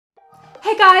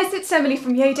Hey guys, it's Emily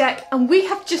from Yodeck, and we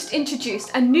have just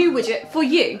introduced a new widget for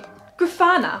you,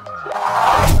 Grafana.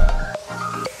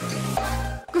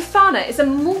 Grafana is a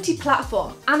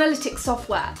multi-platform analytics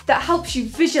software that helps you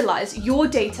visualize your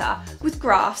data with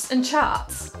graphs and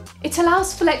charts. It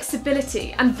allows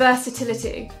flexibility and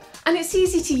versatility, and it's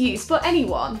easy to use for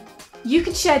anyone. You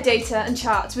can share data and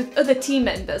charts with other team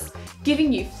members,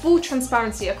 giving you full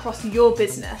transparency across your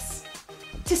business.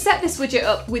 To set this widget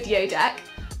up with Yodeck,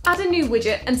 add a new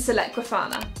widget and select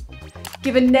Grafana.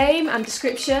 Give a name and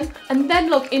description, and then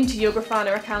log into your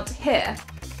Grafana account here.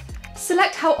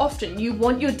 Select how often you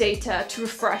want your data to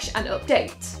refresh and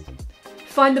update.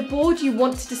 Find the board you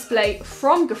want to display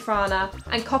from Grafana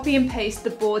and copy and paste the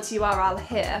board's URL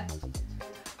here.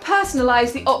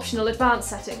 Personalise the optional advanced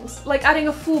settings, like adding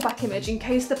a fallback image in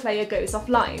case the player goes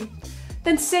offline.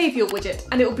 Then save your widget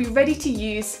and it will be ready to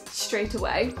use straight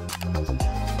away.